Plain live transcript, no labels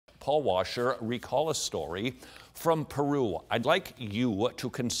Paul Washer recall a story from Peru. I'd like you to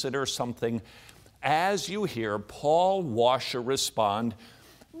consider something as you hear Paul Washer respond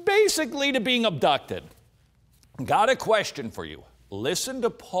basically to being abducted. Got a question for you. Listen to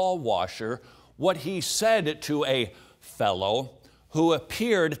Paul Washer, what he said to a fellow who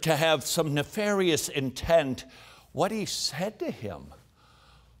appeared to have some nefarious intent, what he said to him.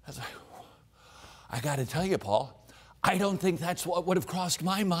 I got to tell you, Paul, I don't think that's what would have crossed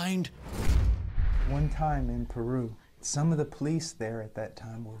my mind. One time in Peru, some of the police there at that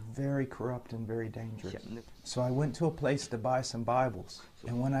time were very corrupt and very dangerous. So I went to a place to buy some Bibles,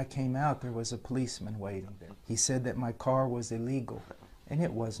 and when I came out, there was a policeman waiting there. He said that my car was illegal, and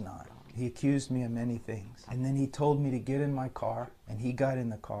it was not. He accused me of many things, and then he told me to get in my car, and he got in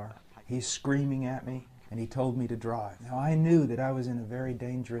the car. He's screaming at me, and he told me to drive. Now I knew that I was in a very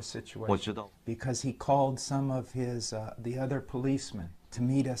dangerous situation because he called some of his the other policemen to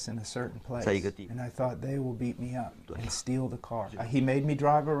meet us in a certain place, and I thought they will beat me up and steal the car. He made me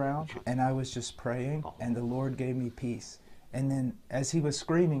drive around, and I was just praying, and the Lord gave me peace. And then as he was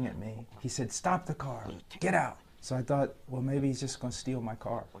screaming at me, he said, "Stop the car, get out." So I thought, well, maybe he's just going to steal my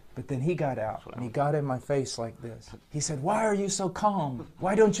car. But then he got out, and he got in my face like this. He said, "Why are you so calm?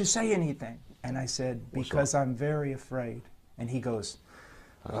 Why don't you say anything?" And I said, "Because I'm very afraid." And he goes,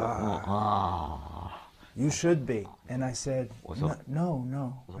 "You should be." And I said,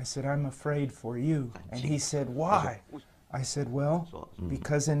 No. I said, "I'm afraid for you." And he said, "Why?" I said, "Well,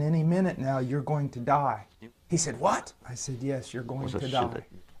 because in any minute now you're going to die." He said, "What?" I said, "Yes, you're going to die.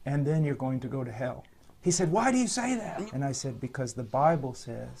 And then you're going to go to hell." He said, "Why do you say that?" And I said, "Because the Bible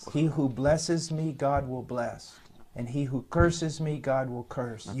says, he who blesses me, God will bless. And he who curses me, God will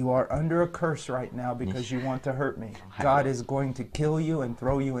curse. You are under a curse right now because you want to hurt me. God is going to kill you and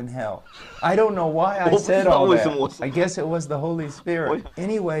throw you in hell." I don't know why I said all that. I guess it was the Holy Spirit.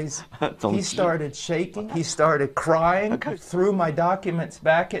 Anyways, he started shaking. He started crying, threw my documents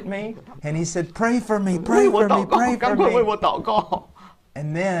back at me, and he said, "Pray for me, pray for me, pray for me."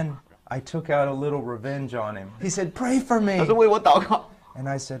 And then I took out a little revenge on him. He said, "Pray for me." And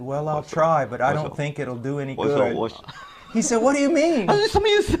I said, "Well, I'll try, but I don't think it'll do any good." He said, "What do you mean?"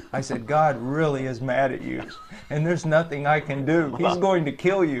 I said, "God really is mad at you, and there's nothing I can do. He's going to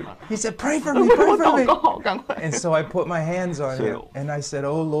kill you." He said, "Pray for me, pray for me." And so I put my hands on him, and I said,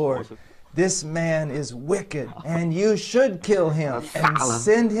 "Oh, Lord, this man is wicked, and you should kill him and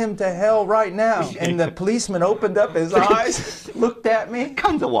send him to hell right now." And the policeman opened up his eyes, looked at me.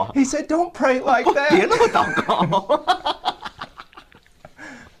 He said, "Don't pray like that."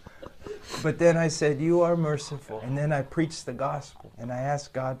 But then I said, "You are merciful." And then I preached the gospel, and I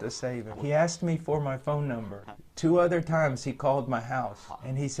asked God to save him. He asked me for my phone number. 2 other times he called my house,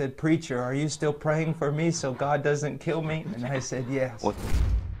 and he said, "Preacher, are you still praying for me so God doesn't kill me?" And I said, "Yes."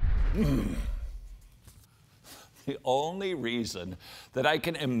 The only reason that I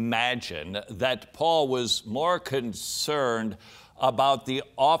can imagine that Paul was more concerned about the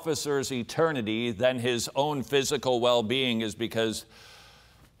officer's eternity than his own physical well-being is because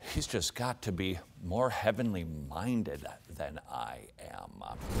he's just got to be more heavenly minded than I am.